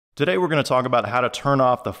Today we're going to talk about how to turn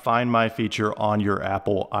off the Find My feature on your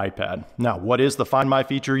Apple iPad. Now, what is the Find My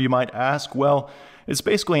feature, you might ask? Well, it's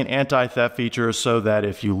basically an anti-theft feature so that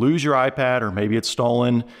if you lose your iPad or maybe it's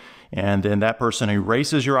stolen and then that person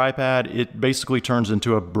erases your iPad, it basically turns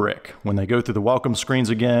into a brick. When they go through the welcome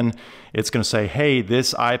screens again, it's going to say, hey,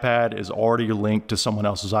 this iPad is already linked to someone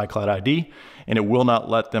else's iCloud ID, and it will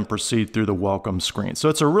not let them proceed through the welcome screen. So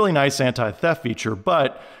it's a really nice anti-theft feature,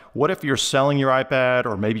 but what if you're selling your iPad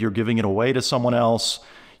or maybe you're giving it away to someone else?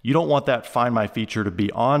 You don't want that Find My feature to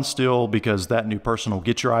be on still because that new person will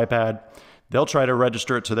get your iPad. They'll try to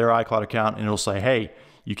register it to their iCloud account and it'll say, hey,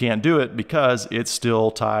 you can't do it because it's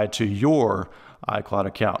still tied to your iCloud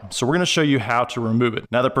account. So we're going to show you how to remove it.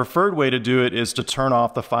 Now, the preferred way to do it is to turn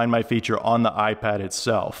off the Find My feature on the iPad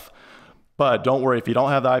itself. But don't worry, if you don't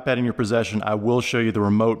have the iPad in your possession, I will show you the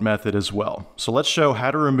remote method as well. So let's show how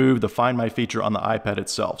to remove the Find My feature on the iPad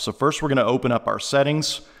itself. So first we're going to open up our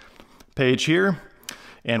settings page here,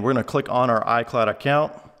 and we're going to click on our iCloud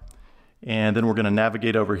account, and then we're going to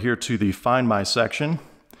navigate over here to the Find My section.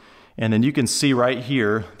 And then you can see right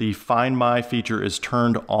here, the Find My feature is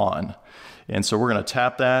turned on. And so we're going to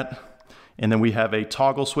tap that, and then we have a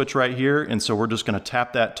toggle switch right here, and so we're just going to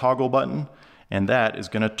tap that toggle button, and that is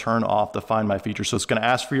going to turn off the Find My feature. So it's going to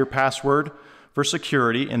ask for your password for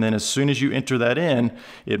security, and then as soon as you enter that in,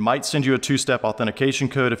 it might send you a two-step authentication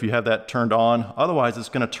code if you have that turned on. Otherwise, it's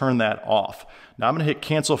going to turn that off. Now I'm going to hit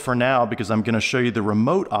cancel for now because I'm going to show you the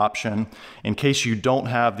remote option in case you don't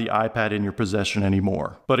have the iPad in your possession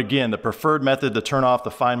anymore. But again, the preferred method to turn off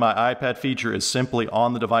the Find My iPad feature is simply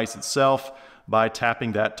on the device itself by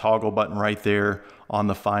tapping that toggle button right there on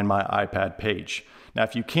the Find My iPad page. Now,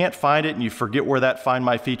 if you can't find it and you forget where that Find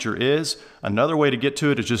My feature is, another way to get to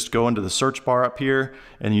it is just go into the search bar up here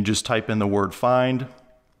and you just type in the word find,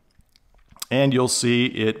 and you'll see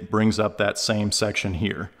it brings up that same section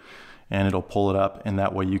here, and it'll pull it up, and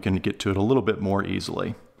that way you can get to it a little bit more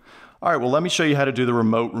easily. All right, well, let me show you how to do the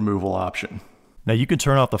remote removal option. Now, you can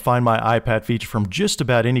turn off the Find My iPad feature from just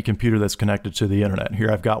about any computer that's connected to the internet. Here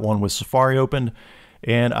I've got one with Safari opened,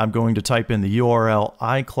 and I'm going to type in the URL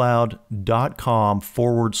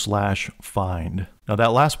iCloud.com/find. Now,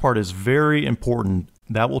 that last part is very important.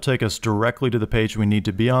 That will take us directly to the page we need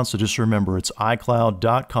to be on. So just remember, it's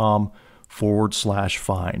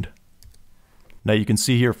iCloud.com/find. Now you can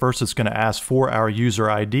see here first it's going to ask for our user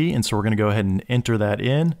ID, and so we're going to go ahead and enter that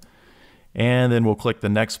in, and then we'll click the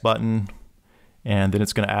next button, and then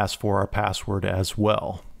it's going to ask for our password as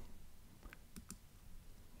well.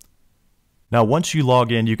 Now, once you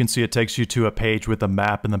log in, you can see it takes you to a page with a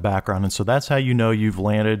map in the background. And so that's how you know you've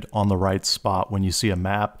landed on the right spot, when you see a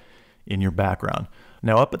map in your background.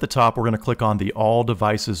 Now, up at the top, we're going to click on the All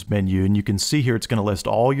Devices menu. And you can see here it's going to list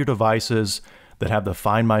all your devices that have the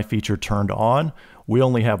Find My feature turned on. We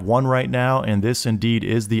only have one right now, and this indeed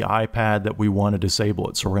is the iPad that we want to disable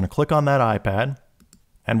it. So we're going to click on that iPad.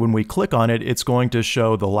 And when we click on it, it's going to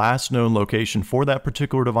show the last known location for that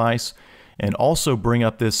particular device, and also bring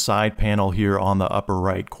up this side panel here on the upper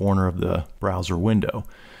right corner of the browser window.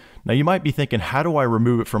 Now you might be thinking, how do I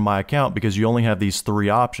remove it from my account? Because you only have these three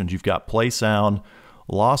options. You've got play sound,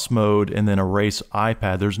 lost mode, and then erase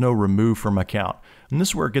iPad. There's no remove from account. And this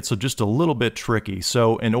is where it gets just a little bit tricky.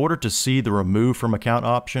 So in order to see the remove from account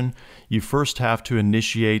option, you first have to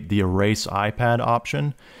initiate the erase iPad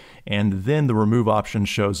option, and then the remove option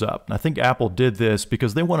shows up. And I think Apple did this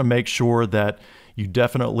because they want to make sure that you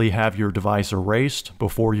definitely have your device erased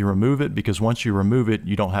before you remove it, because once you remove it,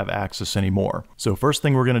 you don't have access anymore. So first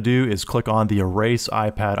thing we're going to do is click on the Erase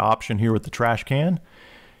iPad option here with the trash can.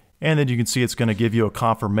 And then you can see it's going to give you a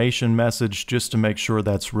confirmation message just to make sure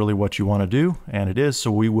that's really what you want to do. And it is,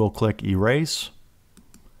 so we will click Erase.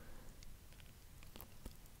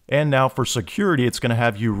 And now for security, it's going to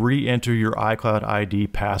have you re-enter your iCloud ID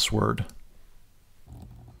password.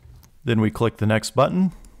 Then we click the next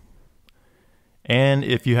button. And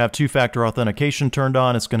if you have two-factor authentication turned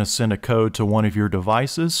on, it's going to send a code to one of your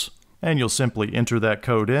devices, and you'll simply enter that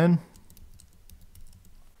code in.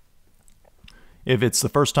 If it's the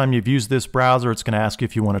first time you've used this browser, it's going to ask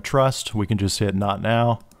if you want to trust. We can just hit Not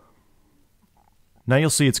Now. Now you'll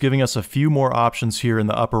see it's giving us a few more options here in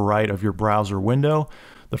the upper right of your browser window.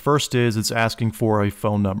 The first is it's asking for a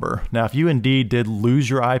phone number. Now, if you indeed did lose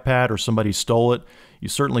your iPad or somebody stole it, you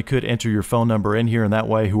certainly could enter your phone number in here, and that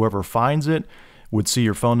way whoever finds it would see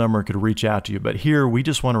your phone number and could reach out to you. But here we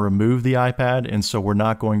just want to remove the iPad, and so we're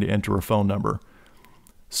not going to enter a phone number.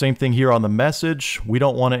 Same thing here on the message. We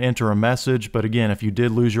don't want to enter a message, but again, if you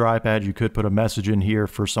did lose your iPad, you could put a message in here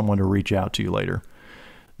for someone to reach out to you later.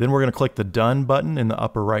 Then we're going to click the Done button in the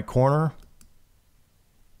upper right corner.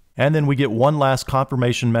 And then we get one last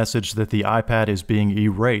confirmation message that the iPad is being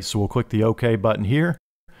erased. So we'll click the OK button here.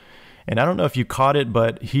 And I don't know if you caught it,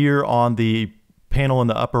 but here on the panel in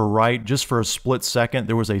the upper right, just for a split second,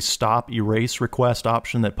 there was a stop erase request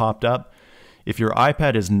option that popped up. If your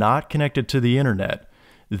iPad is not connected to the internet,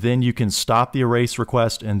 then you can stop the erase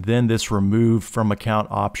request and then this remove from account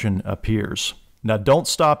option appears. Now don't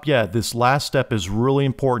stop yet. This last step is really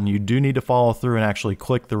important. You do need to follow through and actually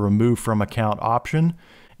click the remove from account option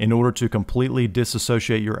in order to completely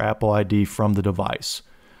disassociate your Apple ID from the device.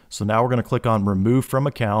 So now we're going to click on remove from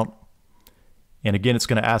account. And again, it's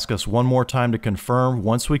going to ask us one more time to confirm.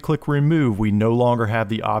 Once we click remove, we no longer have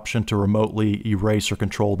the option to remotely erase or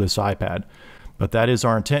control this iPad. But that is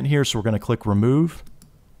our intent here, so we're going to click remove.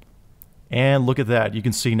 And look at that. You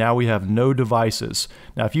can see now we have no devices.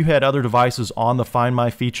 Now, if you had other devices on the Find My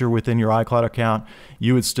feature within your iCloud account,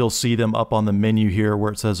 you would still see them up on the menu here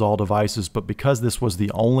where it says all devices. But because this was the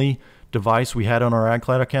only device we had on our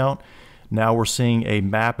iCloud account, now we're seeing a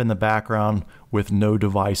map in the background with no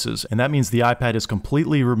devices. And that means the iPad is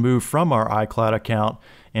completely removed from our iCloud account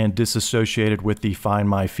and disassociated with the Find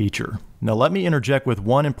My feature. Now let me interject with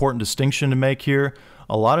one important distinction to make here.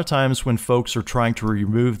 A lot of times when folks are trying to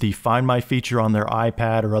remove the Find My feature on their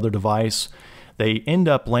iPad or other device, they end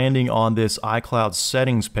up landing on this iCloud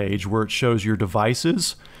settings page where it shows your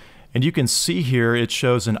devices. And you can see here it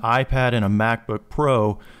shows an iPad and a MacBook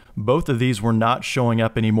Pro. Both of these were not showing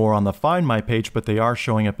up anymore on the Find My page, but they are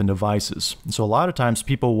showing up in devices. And so a lot of times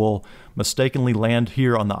people will mistakenly land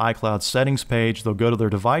here on the iCloud settings page. They'll go to their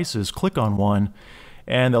devices, click on one,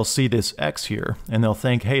 and they'll see this X here. And they'll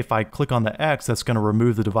think, hey, if I click on the X, that's going to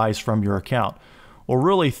remove the device from your account. Well,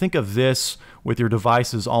 really think of this with your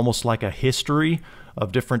devices almost like a history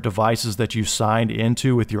of different devices that you signed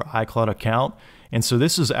into with your iCloud account. And so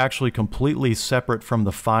this is actually completely separate from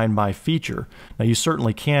the Find My feature. Now you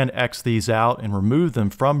certainly can X these out and remove them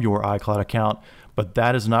from your iCloud account, but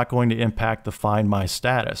that is not going to impact the Find My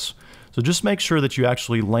status. So just make sure that you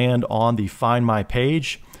actually land on the Find My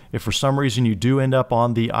page. If for some reason you do end up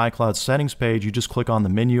on the iCloud settings page, you just click on the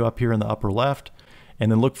menu up here in the upper left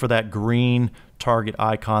and then look for that green target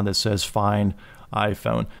icon that says Find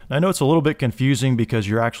iPhone. Now, I know it's a little bit confusing because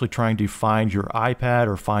you're actually trying to find your iPad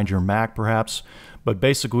or find your Mac perhaps, but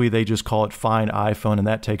basically they just call it Find iPhone and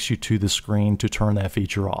that takes you to the screen to turn that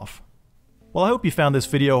feature off. Well, I hope you found this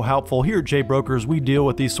video helpful. Here at JBrokers, we deal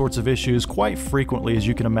with these sorts of issues quite frequently, as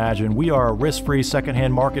you can imagine. We are a risk-free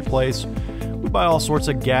secondhand marketplace. We buy all sorts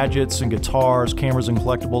of gadgets and guitars, cameras and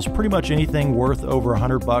collectibles, pretty much anything worth over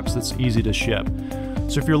 $100 that's easy to ship.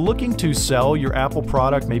 So if you're looking to sell your Apple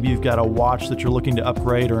product, maybe you've got a watch that you're looking to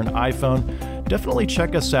upgrade or an iPhone, definitely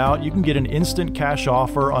check us out. You can get an instant cash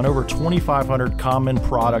offer on over 2,500 common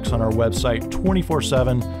products on our website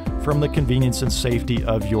 24/7 from the convenience and safety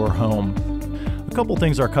of your home. A couple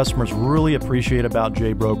things our customers really appreciate about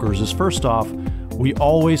JBrokers is, first off, we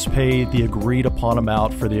always pay the agreed upon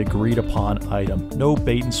amount for the agreed upon item. No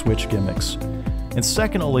bait and switch gimmicks. And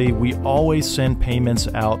secondly, we always send payments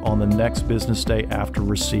out on the next business day after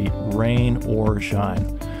receipt, rain or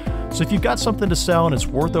shine. So if you've got something to sell and it's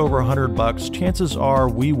worth over $100, chances are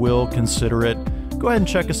we will consider it. Go ahead and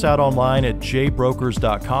check us out online at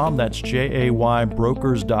jaybrokers.com. That's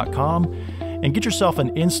JAYbrokers.com. And get yourself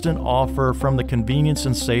an instant offer from the convenience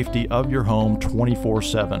and safety of your home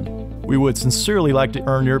 24/7. We would sincerely like to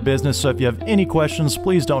earn your business, so if you have any questions,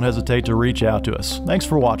 please don't hesitate to reach out to us. Thanks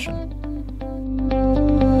for watching.